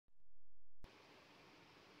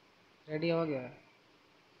Ready हो गया है.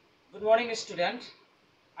 Good morning, student.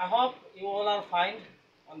 I hope you all are fine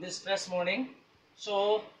on this fresh morning. So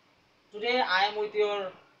today I am with your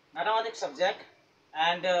mathematics subject,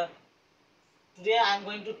 and today I am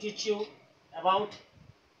going to teach you about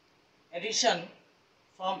addition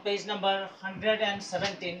from page number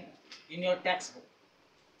 117 in your textbook.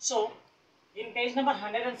 So in page number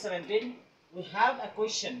 117 we have a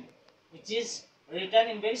question which is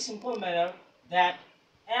written in very simple manner that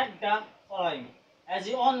add the following. As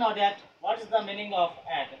you all know that what is the meaning of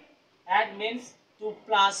add? Add means to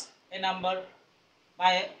plus a number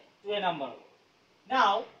by to a number.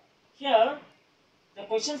 Now here the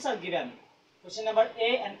questions are given, question number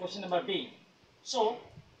A and question number B. So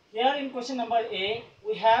here in question number A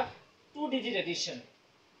we have 2-digit addition,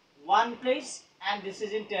 1 place and this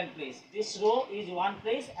is in 10 place. This row is 1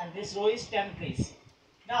 place and this row is 10 place.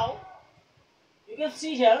 Now you can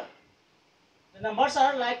see here the numbers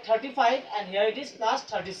are like 35 and here it is plus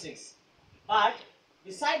 36. But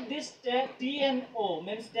beside this T and O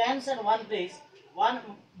means tens and 1 place, one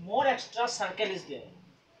more extra circle is there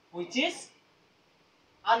which is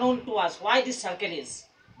unknown to us. Why this circle is?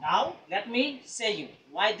 Now let me say you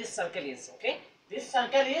why this circle is. Okay, this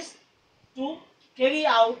circle is to carry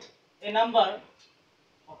out a number.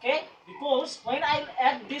 Okay, because when I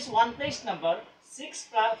add this 1 place number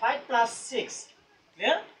 5 plus 6,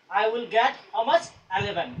 clear, I will get how much?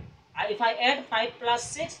 11. If I add 5 plus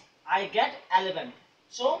 6 I get 11.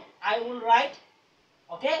 So I will write,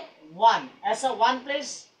 okay, 1 as a 1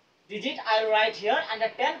 place digit I will write here, and a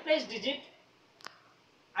 10 place digit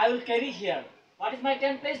I will carry here. What is my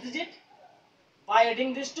 10 place digit? By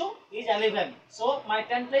adding this 2 is 11. So my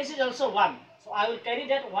 10 place is also 1. So I will carry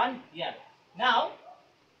that 1 here. Now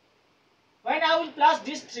when I will plus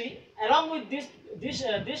this 3 along with this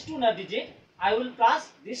 2 digit, I will plus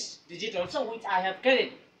this digit also which I have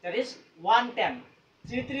carried, that is 110.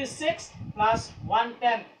 336 plus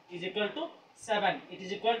 110 is equal to 7. It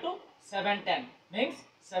is equal to 710, means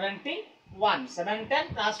 71.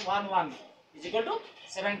 710 plus 1 is equal to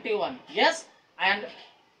 71. Yes, and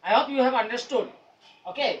I hope you have understood.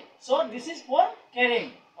 Okay, so this is for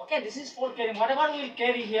carrying. Okay, this is for carrying. Whatever we will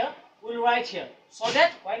carry here, we will write here, so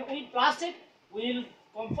that when we plus it, we will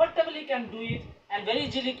comfortably can do it, and very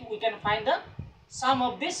easily we can find the sum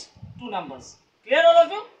of these two numbers. Clear all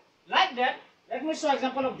of you? Like that, let me show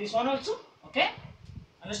example of this one also. Okay,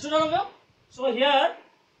 understood all of you? So here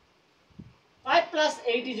 5 plus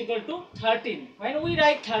 8 is equal to 13. When we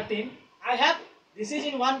write 13, I have this is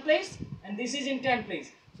in 1 place and this is in 10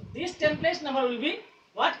 place. So this 10 place number will be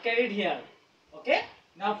what carried here. Okay.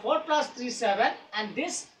 Now 4 plus 3 7 and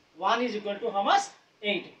this 1 is equal to how much?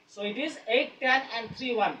 8. So it is 8 10 and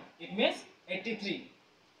 3 1. It means 83.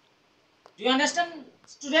 Do you understand,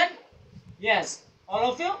 student? Yes,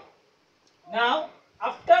 all of you. Now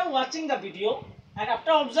after watching the video and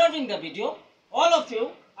after observing the video, all of you,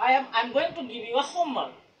 I'm going to give you a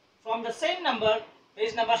homework from the same number,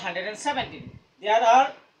 page number 117. There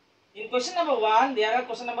are, in question number 1, there are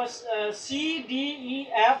question numbers C, D, E,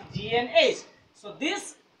 F, G and H. So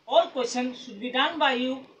this all questions should be done by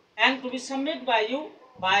you and to be submitted by you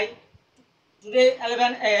by today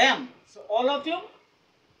 11 a.m. So all of you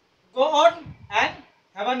go on and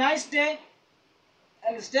have a nice day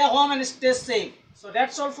and stay home and stay safe. So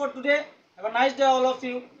that's all for today. Have a nice day all of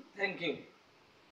you. Thank you.